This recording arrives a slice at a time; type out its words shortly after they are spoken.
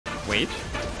Wait.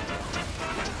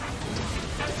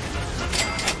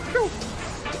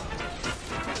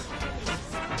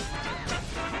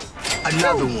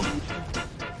 Another one.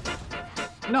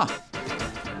 No.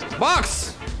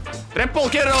 Box! Triple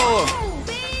kill! Oh,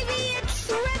 baby, a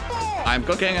triple! I'm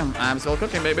cooking. I'm still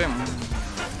cooking, baby.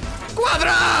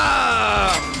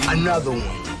 Quadra! Another one.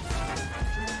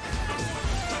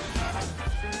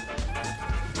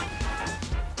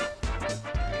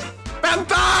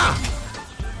 Penta!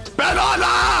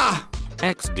 Banana!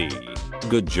 XD.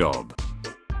 Good job.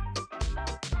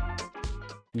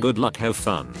 Good luck, have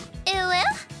fun.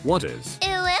 What is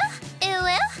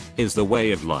the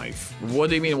way of life? What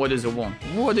do you mean, what is a one?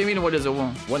 What do you mean, what is a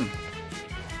one? 1,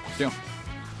 2,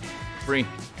 3,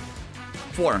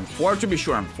 4. 4 to be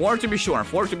sure. 4 to be sure.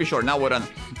 4 to be sure. Now we're done.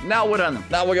 Now we're done.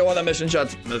 Now we go on a mission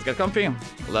shot. Let's get comfy.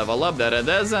 Level up. There it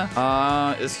is.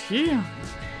 Is he?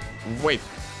 Wait.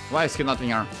 Why is he not in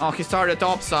here? Oh, he started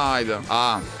top side.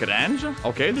 Cringe?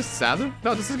 Okay, this is sad.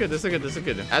 No, this is good. This is good. This is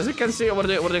good. As you can see, we're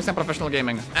doing some professional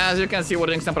gaming. As you can see, we're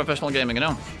doing some professional gaming, you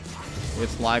know?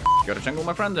 It's like your jungle,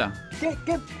 my friend.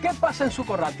 ¿Qué pasa en su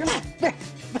corral?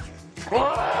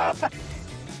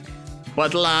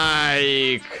 But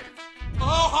like...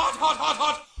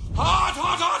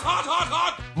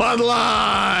 But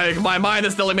like... My mind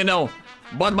is telling me no.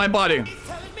 But my body...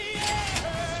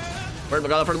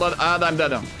 First blood, and I'm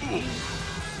dead.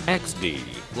 XD.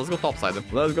 Let's go topside.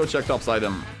 Let's go check topside.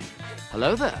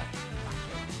 Hello there.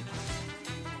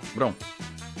 Bro.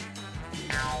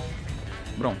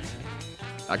 Bro.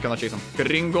 I cannot chase him.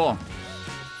 Gringo.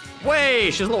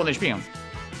 Wait, she's low on HP.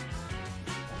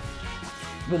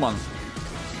 Woman.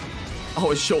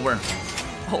 Oh, it's over.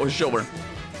 Oh, it's over.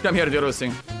 Come here,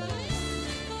 Derusi.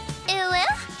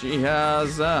 She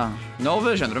has no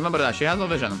vision. Remember that. She has no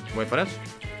vision. Wait for it.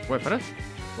 Wait for it.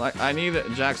 Like, I need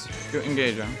Jax to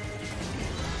engage her.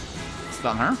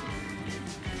 Stun her.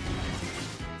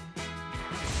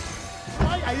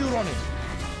 Why are you running?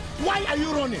 Why are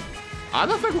you running? I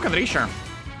don't think we can reach her.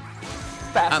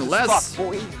 Fast Unless... as fuck,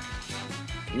 boy.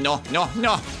 No. No!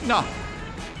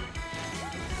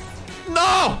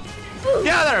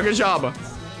 Yeah, there. Good job.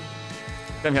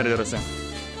 Come here, Derusi.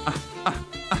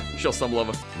 Show some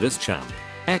love. This champ.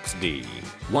 XD.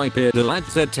 Wipe the lad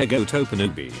said Tego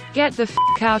Topanubi. Get the f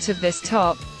out of this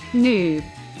top, noob.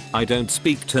 I don't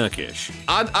speak Turkish.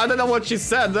 I don't know what she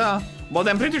said, but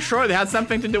I'm pretty sure it had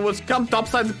something to do with come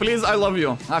topside, please, I love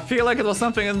you. I feel like it was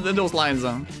something in those lines.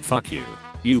 Fuck you.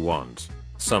 You want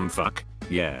some fuck?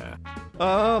 Yeah.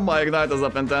 Oh, my Ignite is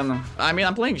up in 10. I mean,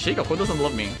 I'm playing Shaco. Who doesn't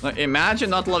love me? Like, imagine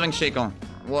not loving Shaco.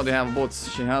 Well, they have boots.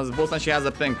 She has boots and she has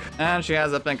a pink. And she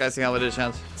has a pink. I see how it is,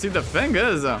 chat. See, the thing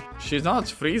is, she's not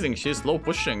freezing. She's slow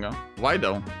pushing. Why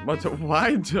though? But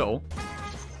why though?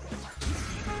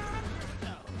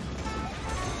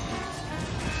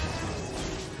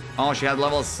 Oh, she has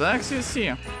level 6, you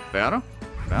see. Fair.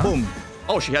 Boom.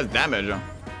 Oh, she has damage.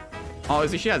 Oh, you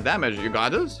see, she has damage. You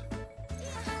got this?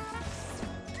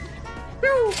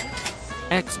 Pew.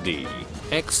 XD.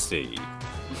 XC.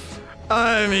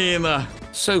 I mean...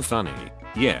 So funny.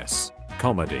 Yes.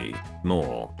 Comedy.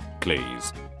 More.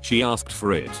 Please. She asked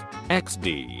for it.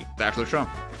 XD. Actually true.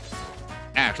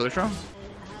 Actually true.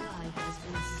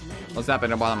 What's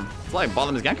happening at bottom? It's like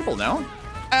bottom is gankable now.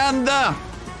 And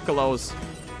close.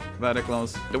 Very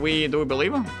close. Do we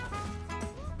believe him?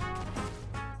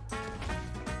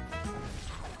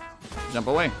 Jump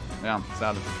away. Yeah,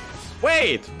 sad.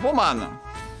 Wait! Woman!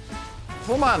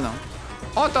 Woman!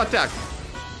 Auto attack!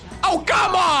 Oh,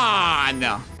 come on!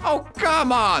 Oh,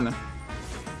 come on!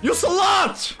 You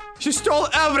slut! She stole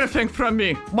everything from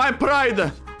me. My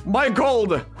pride, my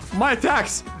gold, my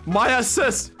tax, my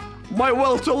assist, my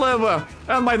will to live,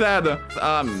 and my dad.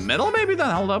 Middle maybe then?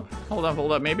 Hold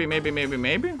up. Maybe.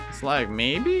 It's like,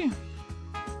 maybe?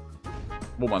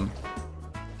 Woman.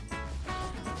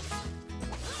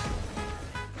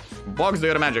 Box, do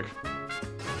your magic.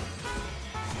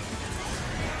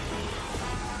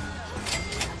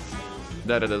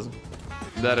 There it is.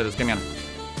 There it is. Come here.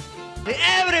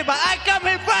 Everybody, I come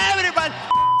here for everybody.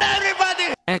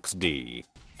 Everybody. XD.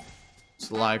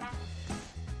 It's like...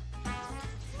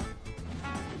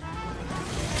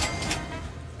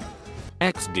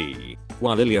 XD.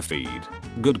 Walilia feed.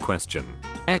 Good question.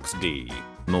 XD.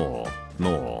 More.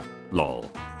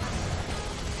 Lol.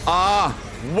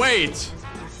 Wait!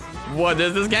 What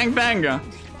is this gangbang?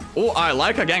 Oh, I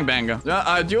like a gangbang. Yeah,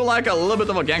 I do like a little bit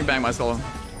of a gangbang myself.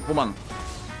 Come on.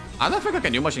 I don't think I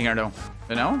can do much in here though.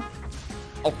 You know?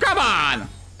 Oh, come on!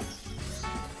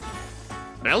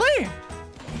 Really?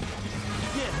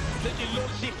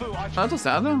 That's so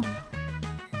sad though.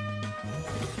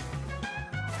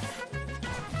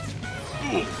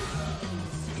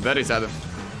 Very sad.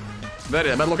 Very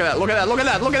sad. But look at that. Look at that. Look at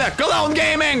that. Look at that. Clown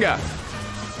Gaming.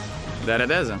 There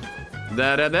it is.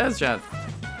 There it is, chat.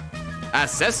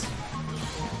 Assist?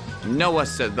 No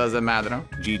assist. Doesn't matter.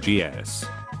 GGS.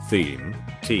 Theme.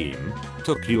 Team.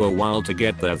 Took you a while to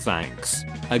get there, thanks.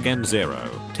 Again 0.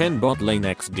 10 bot lane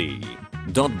XD.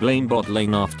 Dot blame bot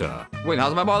lane after. Wait,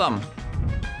 how's my bottom?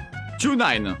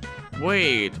 2-9.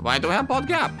 Wait, why do I have bot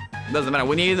gap? Doesn't matter.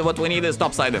 What we need is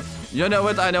top side. You know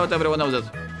it, I know it, everyone knows it.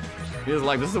 He's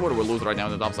like, this is what we lose right now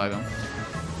in the top side.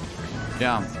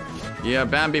 Yeah. Yeah,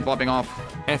 Bambi popping off.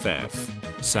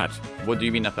 FF. Sat. What do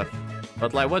you mean FF?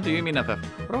 But like, what do you mean FF?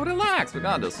 Bro, relax, we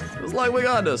got this. It's like we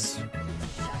got this.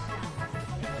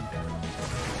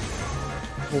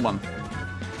 Woman.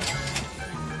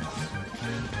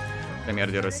 Come here,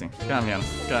 Jerusi. Come here.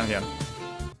 Come here.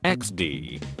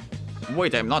 XD.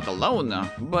 Wait, I'm not alone.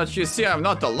 But you see, I'm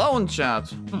not alone,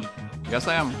 chat. Yes,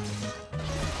 I am.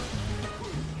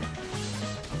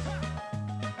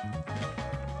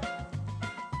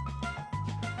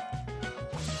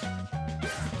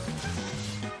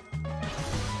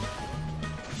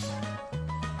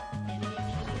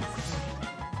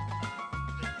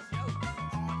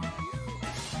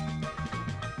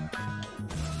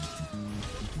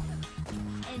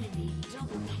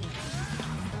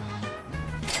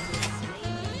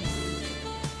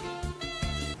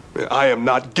 I am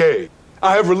not gay.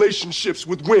 I have relationships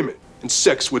with women and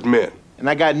sex with men. And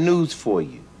I got news for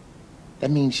you.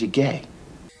 That means you're gay.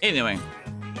 Anyway,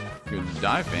 you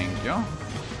diving, yo.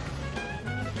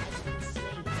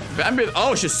 Bambi.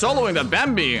 Oh, she's soloing that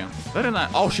Bambi. Very nice.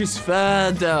 Oh, she's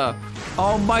fed.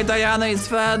 Oh, my Diana is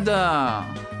fed.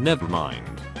 Never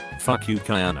mind. Fuck you,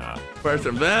 Kiana.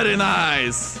 Very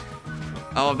nice.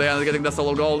 Oh, Diana's getting the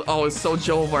solo gold. Oh, it's so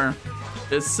Jover.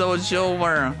 It's so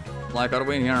Jover. Like, are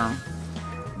we in here?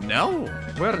 No,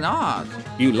 we're not.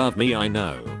 You love me, I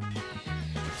know.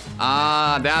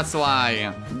 Ah, that's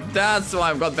why. That's why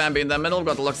I've got Bambi in the middle. We've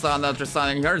got Luxana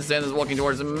standing here. Zen is walking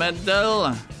towards the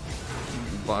middle.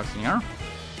 Boxing here.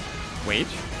 Wait.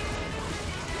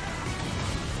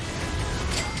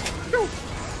 Go.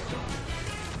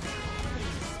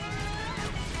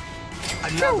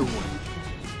 Another one.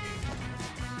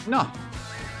 No.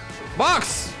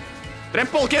 Box!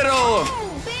 Triple kill!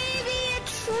 Oh, baby, a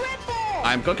triple!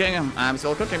 I'm cooking. I'm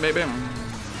still cooking, baby.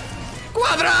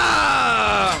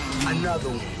 Quadra! Another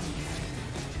one.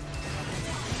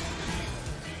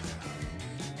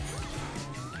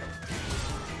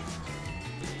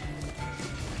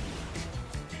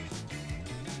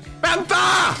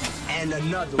 Penta! And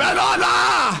another one.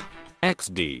 Banana!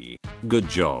 XD. Good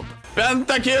job.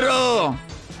 Pentakiro!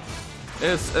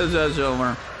 It's a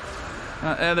Jomer.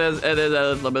 It is a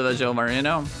little bit of a Jomer, you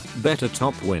know? Better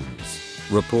top wins.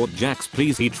 Report Jax,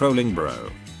 please. He trolling,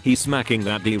 bro. He smacking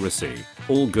that D-Rissy.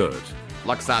 All good.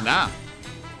 Luxana.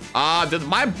 Did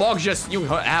my box just nuke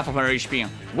half of her HP?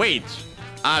 Wait.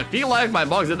 I feel like my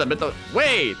box did a bit of...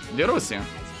 Wait. Dirusi.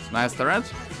 Nice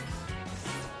turret.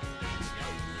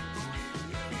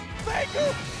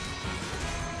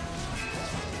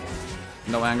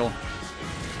 No angle.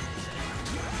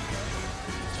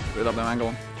 Straight up no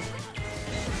angle.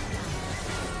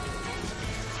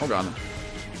 Oh god.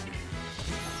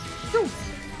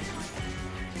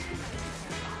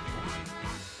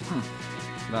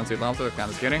 Don't see it after, kind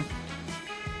of scary.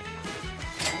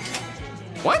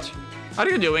 What? What are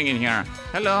you doing in here?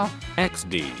 Hello.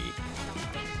 XD.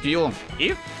 Do you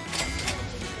eat?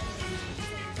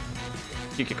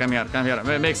 Kiki, come here, come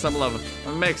here. Make some love.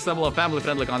 Make some love.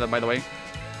 Family-friendly content, by the way.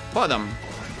 Bottom.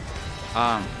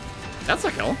 That's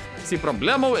a kill. See,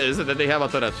 problemo is that they have a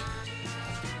turret.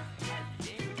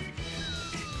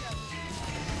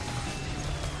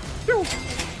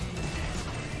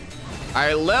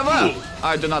 I live.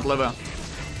 I do not live.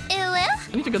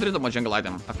 I need to get rid of my jungle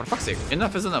item. For fuck's sake,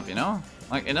 enough is enough, you know?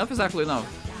 Like, enough is actually enough.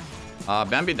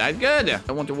 Bambi died good.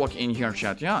 I want to walk in here,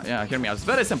 chat. Yeah, hear me out. It's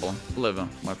very simple. Live,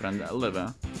 my friend. Live.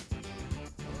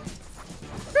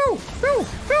 Go, go,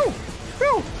 go,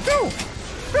 go, go,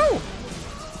 go,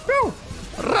 go.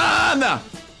 Run!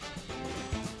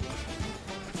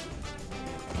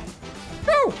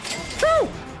 Go, go.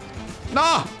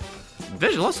 No!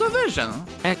 Vision, lots of vision.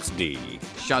 XD.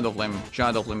 Shadow Flame.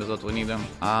 Shadow Flame is what we need.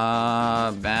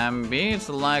 Bambi, it's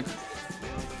like...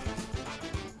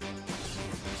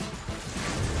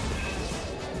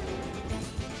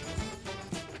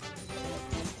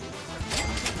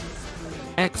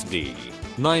 XD.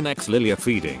 9x Lilia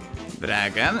feeding.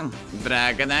 Dragon.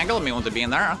 Dragon angle, me want to be in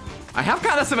there. I have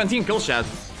kind of 17 kill shots.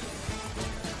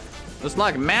 It's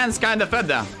like man's kind of fed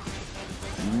there.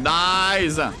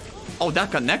 Nice. Oh,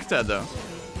 that connected.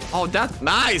 Oh, that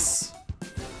nice.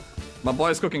 My boy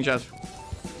is cooking, chat.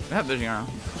 I have vision here.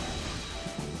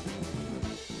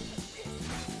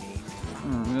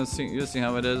 You see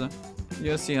how it is.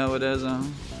 You see how it is.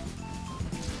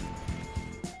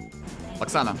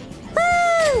 Oksana.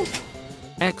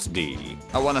 XD.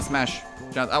 I wanna smash.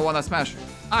 Chat, I wanna smash.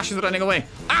 Ah, she's running away.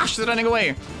 Ah, she's running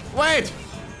away. Wait.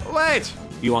 Wait.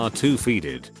 You are too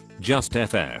feeded. Just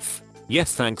FF.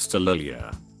 Yes, thanks to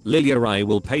Lilia. Lilia, I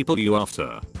will PayPal you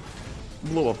after.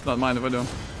 Blue up. Don't mind if I do.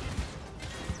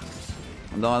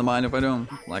 Don't mind if I do.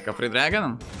 Like a free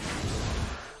dragon.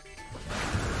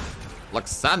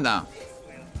 Oksana.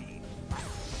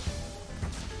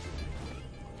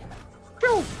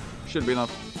 Should be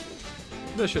enough.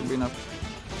 This should be enough.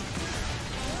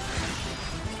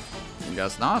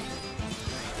 Guess not.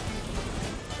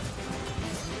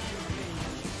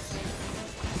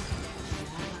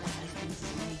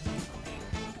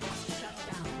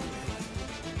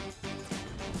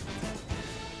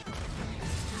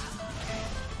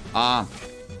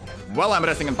 Well, I'm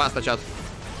resting in pasta, chat.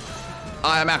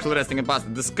 I am actually resting in pasta.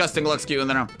 Disgusting looks Q in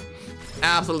there.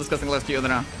 Absolutely disgusting looks Q in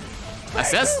there.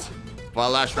 Assist.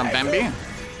 Flash from Bambi.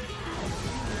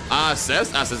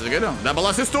 Assist. Assist is good. Double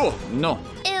assist too. No.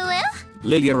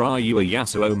 Lilia, are you a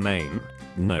Yasuo main?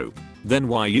 No. Then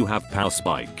why you have power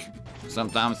spike?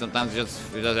 Sometimes you just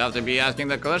have to be asking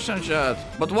the question, chat.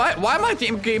 But why my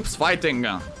team keeps fighting?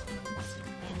 I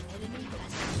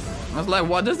was like,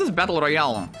 what is this battle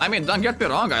royale? I mean, don't get me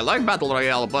wrong, I like battle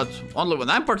royale, but only when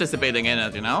I'm participating in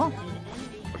it, you know?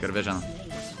 Look at vision.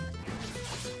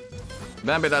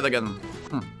 Bambi died again.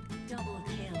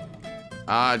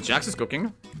 Jax is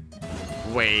cooking.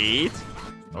 Wait.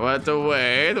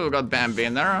 Wait, we got Bambi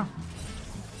in there.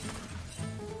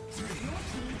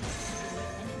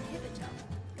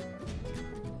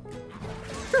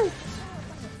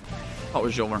 Oh,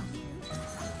 it's over.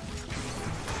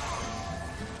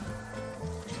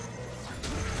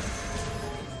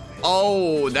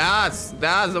 Oh, that's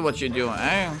what you do,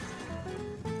 eh?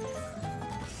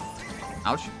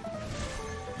 Ouch.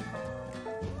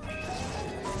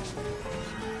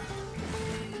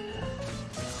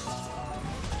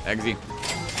 Exy.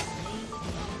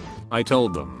 I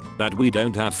told them that we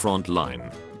don't have front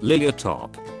line. Lilia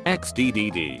top.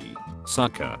 XDDD.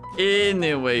 Sucker.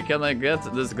 Anyway, can I get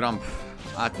this grump?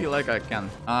 I feel like I can.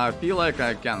 I feel like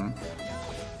I can.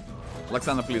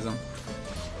 Oksana, please.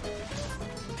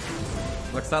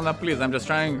 Oksana, please. I'm just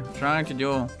trying to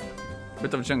do a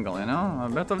bit of jungle, you know? A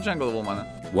bit of jungle, woman.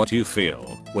 What you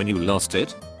feel when you lost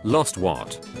it? Lost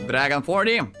what? Dragon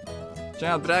 40.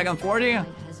 Child, Dragon 40.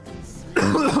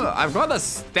 I've got a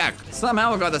stack.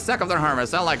 Somehow I got a stack of their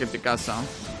harvest. I like it because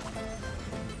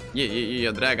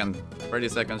yeah, dragon. 30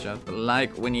 seconds, chat.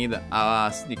 Like we need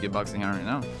a sneaky box in here, you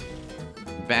know?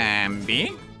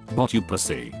 Bambi. Bot you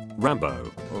pussy.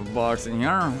 Rambo. Box in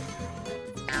here.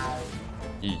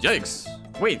 Yikes.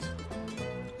 Wait,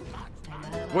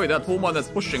 that woman is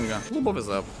pushing. Blue buff is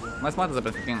up. My smart is up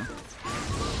at 15.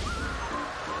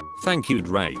 Thank you,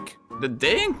 Drake. Did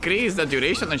they increase the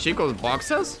duration on Shaco's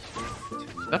boxes?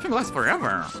 That thing lasts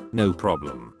forever. No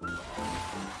problem.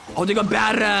 Oh, they got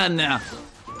Baron!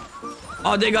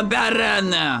 Oh, they got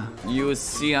Baron! You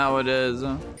see how it is?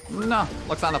 No,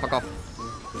 Oksana, fuck off.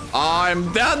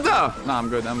 I'm dead! No, I'm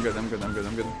good.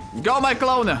 Go, my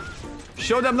clone!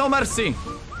 Show them no mercy!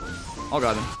 Oh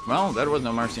god. Well, there was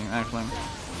no mercy, actually.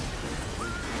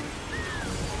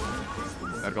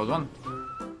 There goes one.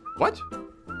 What?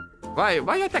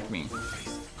 Why attack me?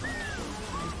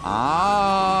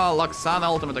 Ah, Oksana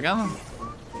ultimate again.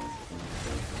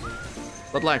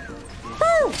 But like,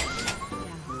 woo!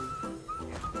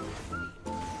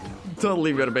 Don't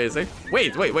leave your base, eh?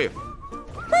 Wait. Woo!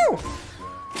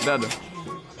 Dead.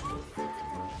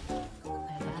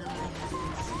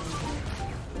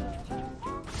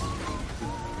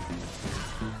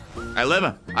 I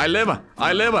live.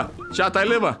 Chat, I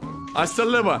live. I still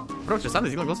live. Bro, Tristan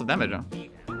is dealing lots of damage.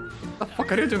 What the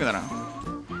fuck are you doing there?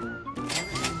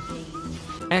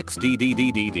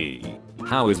 XDDDDD.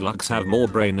 How is Lux have more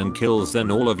brain and kills than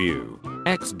all of you?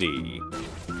 XD.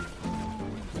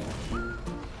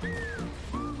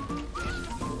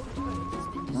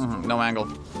 No angle.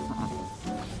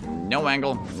 No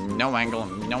angle.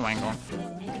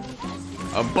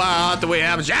 But we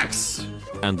have Jax.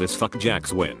 And this fuck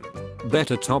Jax win.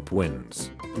 Better top wins.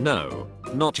 No,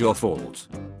 not your fault.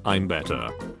 I'm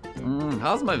better.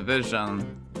 How's my vision?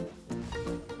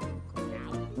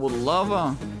 Would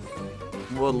love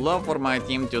for my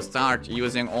team to start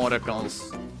using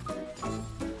oracles.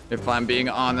 If I'm being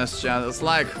honest, chat. It's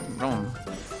like, bro.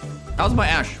 How's my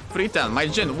Ashe? 310. My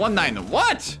Jhin 19.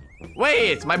 What?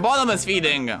 Wait, my bottom is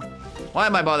feeding. Why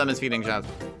my bottom is feeding, chat?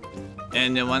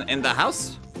 Anyone in the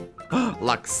house?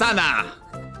 Laksana.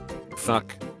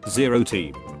 Fuck. 0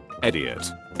 team.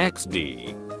 Idiot.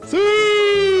 XD.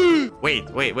 Wait.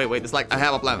 It's like I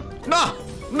have a plan. No.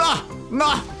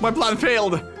 My plan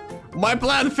failed. My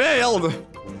plan failed.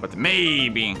 But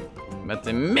maybe.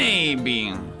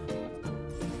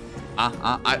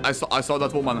 I saw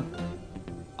that woman.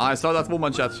 I saw that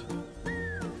woman, chat.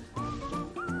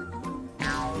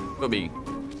 Booby.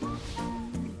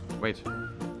 Wait.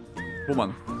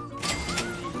 Woman.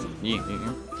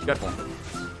 Yeah. Careful.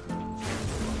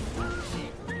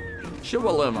 She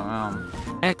will live.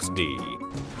 XD.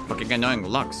 Fucking annoying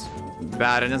Lux.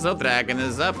 Baron is up, Dragon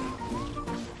is up.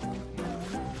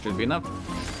 Should be enough.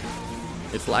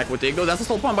 It's like we take those. That's a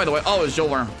soul pump, by the way. Oh, it's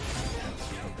Jover.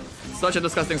 Such a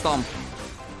disgusting stomp.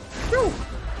 Whew.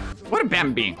 What a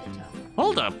Bambi.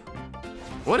 Hold up.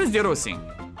 What is Dirusi?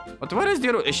 What is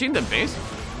Dirusi? Is she in the base?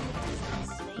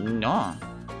 No.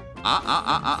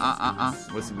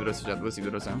 We'll see Dirusi, chat. We'll see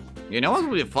Dirusi. You know what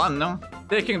would be fun, no?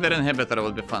 Taking their inhibitor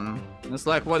would be fun. It's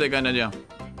like, what are they gonna do?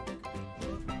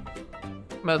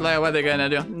 But like, what are they gonna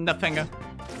do? Nothing.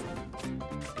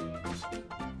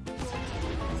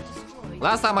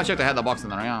 Last time I checked, I had the box in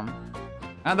there, yeah.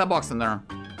 I had the box in there.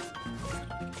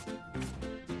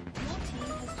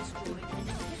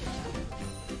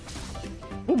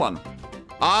 Woman.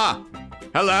 Ah!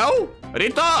 Hello?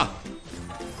 Rito!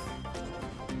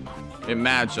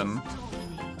 Imagine.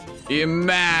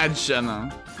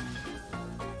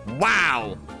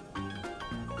 Wow!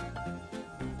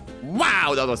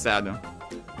 Wow, that was sad.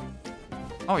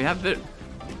 Oh, you have the...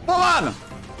 Woman!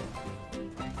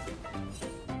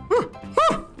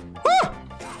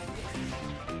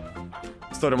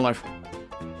 Story of my life.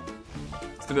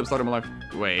 Story of my life.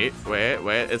 Wait.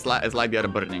 It's like they are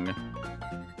burning.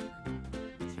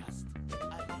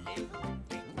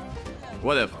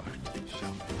 What if?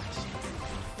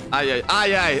 Ay.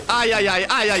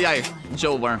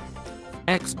 Jover.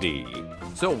 XD.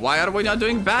 So why are we not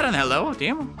doing Baron? Hello,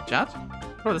 team? Chat?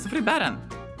 Bro, that's a free Baron.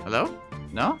 Hello?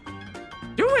 No?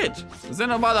 Do it!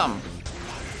 Xenobottom.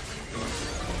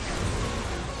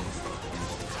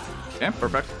 Okay,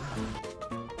 perfect.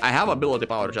 I have ability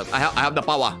power, chat. I have the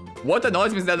power. What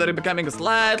annoys me is that they're becoming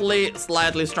slightly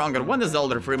stronger. When is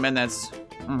Elder? 3 minutes.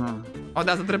 Oh,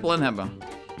 that's a triple inhib.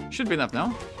 Should be enough,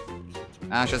 no?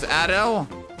 Ash's arrow.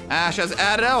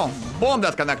 Boom,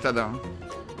 that's connected.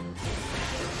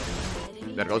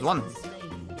 There goes one.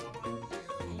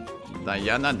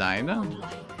 Diana died.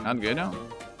 Not good.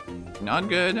 Not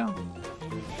good.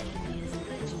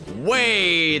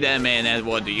 Wait a minute,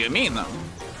 what do you mean?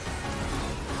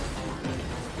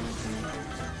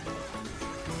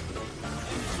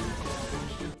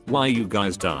 Why you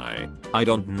guys die? I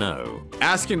don't know.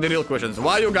 Asking the real questions.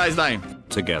 Why you guys die?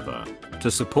 Together.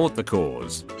 To support the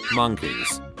cause.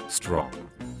 Monkeys. Strong.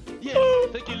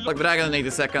 Like dragon in 80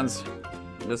 seconds.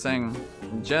 Just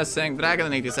saying, dragon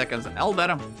in 80 seconds.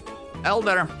 Elder.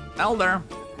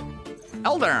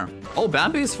 Oh,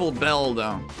 Bambi is full build.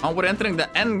 Oh, we're entering the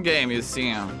end game, you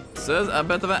see. This is a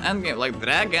bit of an end game. Like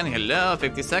dragon, hello,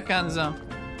 50 seconds.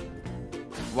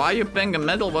 Why are you ping a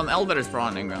middle when Elder is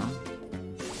spawning?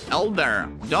 Elder.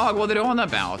 Dog, what are you on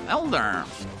about? Elder.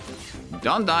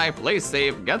 Don't die, play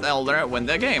safe, get Elder, win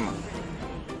the game.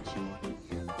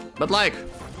 But like,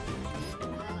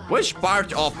 which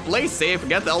part of play safe,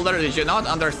 get Elder did you not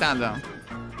understand?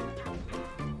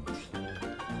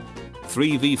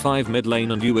 3v5 mid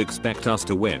lane and you expect us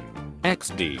to win.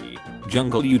 XD.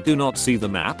 Jungle, you do not see the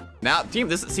map? Now, team,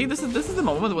 this is the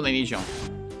moment when I need you.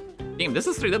 Team, this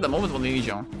is straight up the moment when I need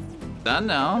you. Don't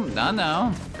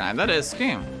know. Kinda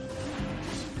risky.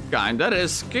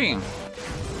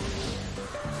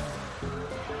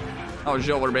 Oh,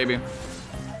 Jover, baby.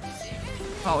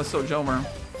 Oh, it's so Jover.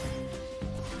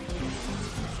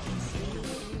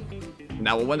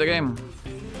 Now we'll win the game.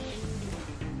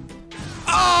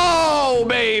 Oh,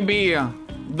 baby!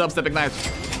 Dubstep ignite.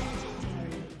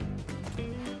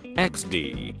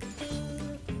 XD.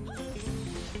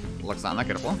 Laksana,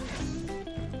 careful.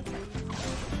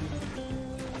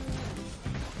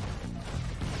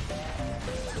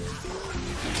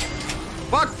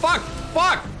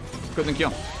 Fuck! Couldn't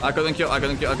kill. I couldn't kill.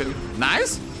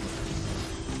 Nice!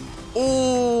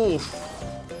 Ooh.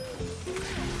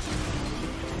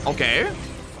 Okay.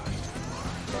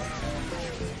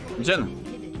 Jen,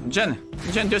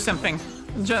 do something.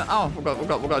 Jen, oh, we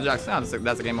got Jax. Oh,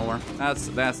 that's a game over. That is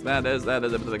a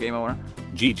bit of a game over.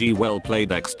 GG, well played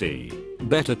XD.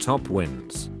 Better top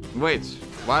wins. Wait,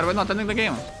 why are we not ending the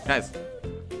game?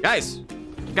 Guys,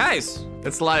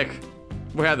 it's like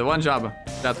we had one job.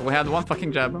 That we had one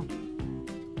fucking jab.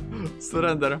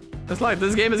 Surrender. It's like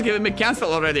this game is giving me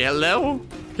cancel already. Hello?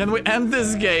 Can we end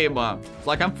this game? It's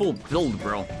like I'm full build,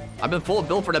 bro. I've been full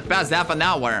build for the past half an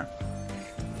hour.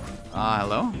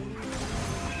 Hello?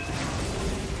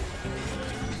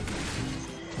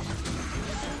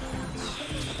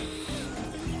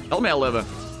 Help me, I live.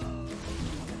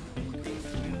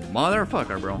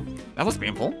 Motherfucker, bro. That was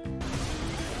painful.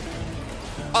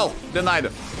 Oh,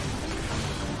 denied.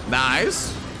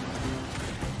 Nice.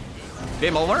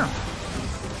 Game over.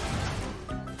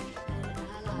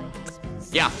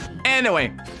 Yeah.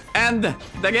 Anyway, end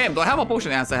the game. Do I have a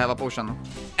potion? Yes, I have a potion.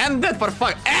 End it for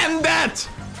fuck. End it!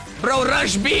 Bro,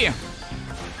 rush B.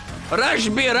 Rush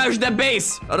B, rush the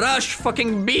base. Rush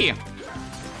fucking B.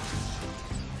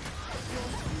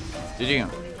 GG.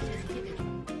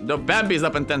 The Bambi's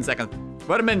up in 10 seconds.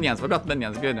 Where are minions? We got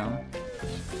minions. Good, huh?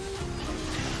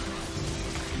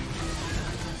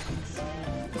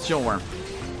 It's Joe.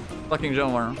 Fucking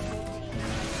Joe.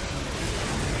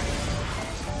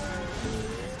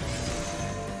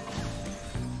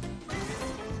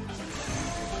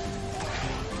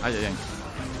 Ay.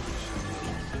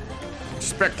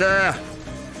 Spectre.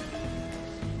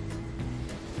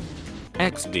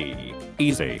 XD.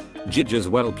 Easy. Jidges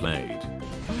well played.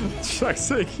 Fuck's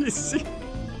sake, easy.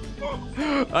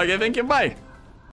 Okay, thank you, bye.